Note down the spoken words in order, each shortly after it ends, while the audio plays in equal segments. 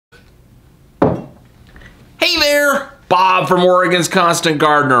Hey there, Bob from Oregon's Constant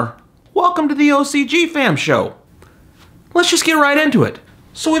Gardener. Welcome to the OCGFAM show. Let's just get right into it.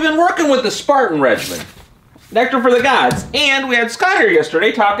 So we've been working with the Spartan regimen, Nectar for the Gods, and we had Scott here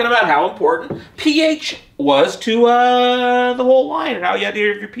yesterday talking about how important pH was to the whole line and how you had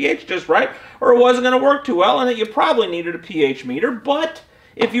to get your pH just right or it wasn't going to work too well and that you probably needed a pH meter, but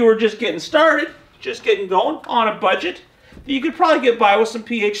if you were just getting started, just getting going on a budget, you could probably get by with some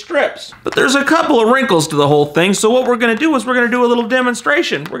pH strips. But there's a couple of wrinkles to the whole thing, so what we're going to do is we're going to do a little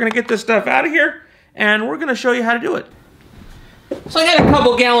demonstration. We're going to get this stuff out of here, and we're going to show you how to do it. So I got a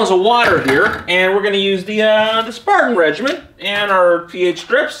couple gallons of water here, and we're going to use the Spartan regimen and our pH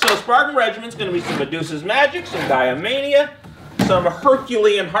strips. So Spartan regimen is going to be some Medusa's Magic, some Diamania, some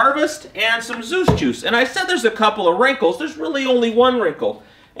Herculean Harvest, and some Zeus juice. And I said there's a couple of wrinkles. There's really only one wrinkle.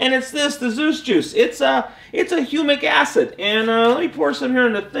 And it's this, the Zeus juice. It's a humic acid. And let me pour some here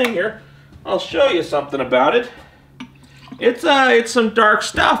in the thing here. I'll show you something about it. It's some dark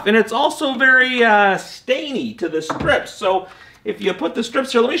stuff, and it's also very stainy to the strips. So if you put the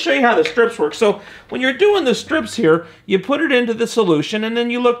strips here, let me show you how the strips work. So when you're doing the strips here, you put it into the solution, and then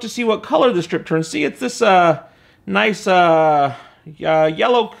you look to see what color the strip turns. See, it's this nice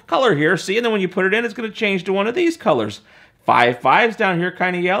yellow color here. See, and then when you put it in, it's going to change to one of these colors. 5.5's down here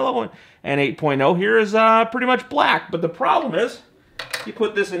kind of yellow, and 8.0 here is pretty much black. But the problem is, you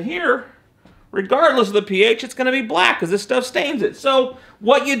put this in here, regardless of the pH, it's going to be black because this stuff stains it. So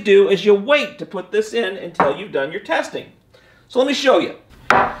what you do is you wait to put this in until you've done your testing. So let me show you.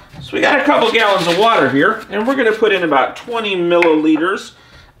 So we got a couple gallons of water here, and we're going to put in about 20 milliliters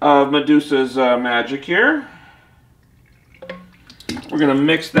of Medusa's Magic here. We're going to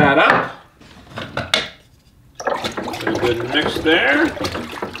mix that up. A good mix there.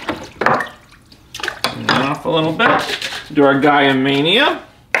 And off a little bit. Do our Diamania.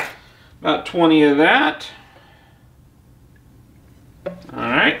 About 20 of that.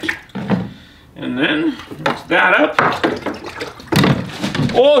 Alright. And then mix that up.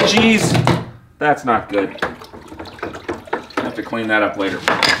 Oh, geez. That's not good. I have to clean that up later.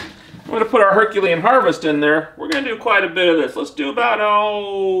 I'm going to put our Herculean Harvest in there. We're going to do quite a bit of this. Let's do about,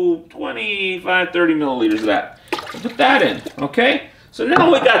 25, 30 milliliters of that. Put that in, okay? So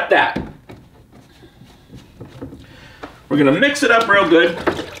now we got that. We're going to mix it up real good.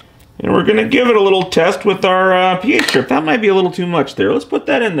 And we're going to give it a little test with our pH strip. That might be a little too much there. Let's put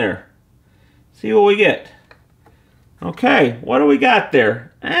that in there. See what we get. Okay, what do we got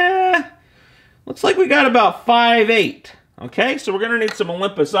there? Looks like we got about 5.8. Okay, so we're going to need some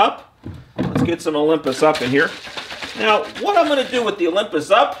Olympus up. Let's get some Olympus up in here. Now, what I'm going to do with the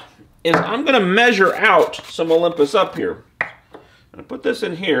Olympus up is I'm going to measure out some Olympus up here. I'm going to put this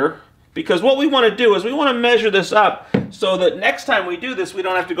in here because what we want to do is we want to measure this up so that next time we do this, we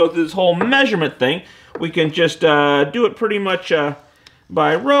don't have to go through this whole measurement thing. We can just do it pretty much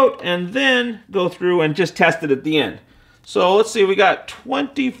by rote and then go through and just test it at the end. So let's see, we got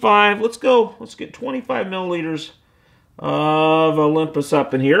 25, let's get 25 milliliters of Olympus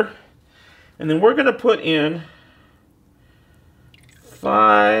up in here. And then we're going to put in 5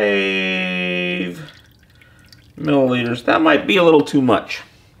 milliliters. That might be a little too much.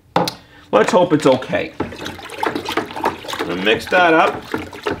 Let's hope it's okay. I'm going to mix that up.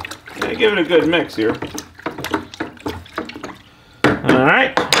 And give it a good mix here.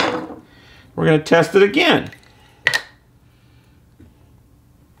 Alright. We're going to test it again.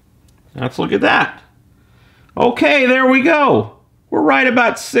 Let's look at that. Okay, there we go. We're right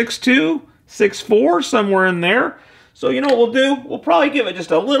about 6.2, 6.4, somewhere in there. So you know what we'll do? We'll probably give it just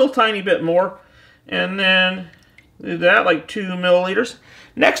a little tiny bit more. And then do that, like 2 milliliters.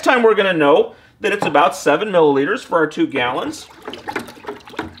 Next time we're going to know that it's about 7 milliliters for our 2 gallons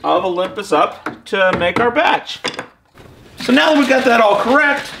of Olympus up to make our batch. So now that we've got that all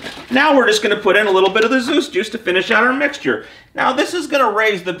correct, now we're just going to put in a little bit of the Zeus juice to finish out our mixture. Now this is going to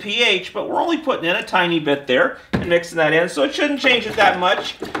raise the pH, but we're only putting in a tiny bit there and mixing that in, so it shouldn't change it that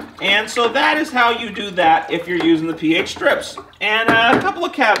much. And so that is how you do that if you're using the pH strips. And a couple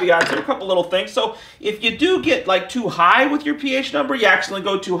of caveats here, a couple little things. So if you do get like too high with your pH number, you accidentally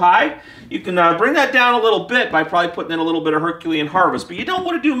go too high, you can bring that down a little bit by probably putting in a little bit of Herculean Harvest. But you don't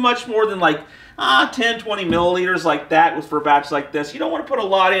want to do much more than like 10, 20 milliliters like that for a batch like this. You don't want to put a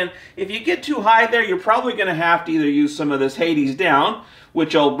lot in. If you get too high there, you're probably going to have to either use some of this Hades down,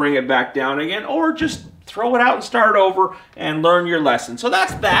 which will bring it back down again, or just throw it out and start over and learn your lesson. So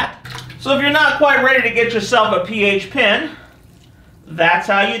that's that. So if you're not quite ready to get yourself a pH pen, that's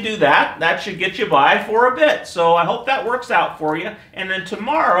how you do that. That should get you by for a bit. So I hope that works out for you. And then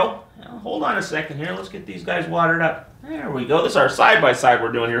tomorrow, hold on a second here. Let's get these guys watered up. There we go. This is our side-by-side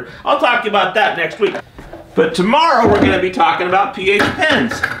we're doing here. I'll talk to you about that next week. But tomorrow we're going to be talking about pH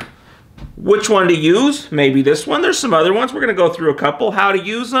pens. Which one to use? Maybe this one. There's some other ones. We're going to go through a couple. How to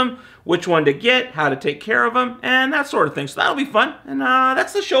use them, which one to get, how to take care of them, and that sort of thing. So that'll be fun. And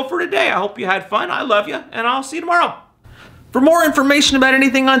that's the show for today. I hope you had fun. I love you, and I'll see you tomorrow. For more information about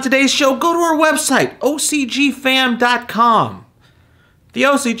anything on today's show, go to our website, OCGFAM.com. The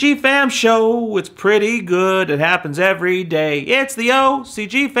OCGFAM Show, it's pretty good. It happens every day. It's the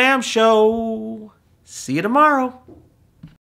OCGFAM Show. See you tomorrow.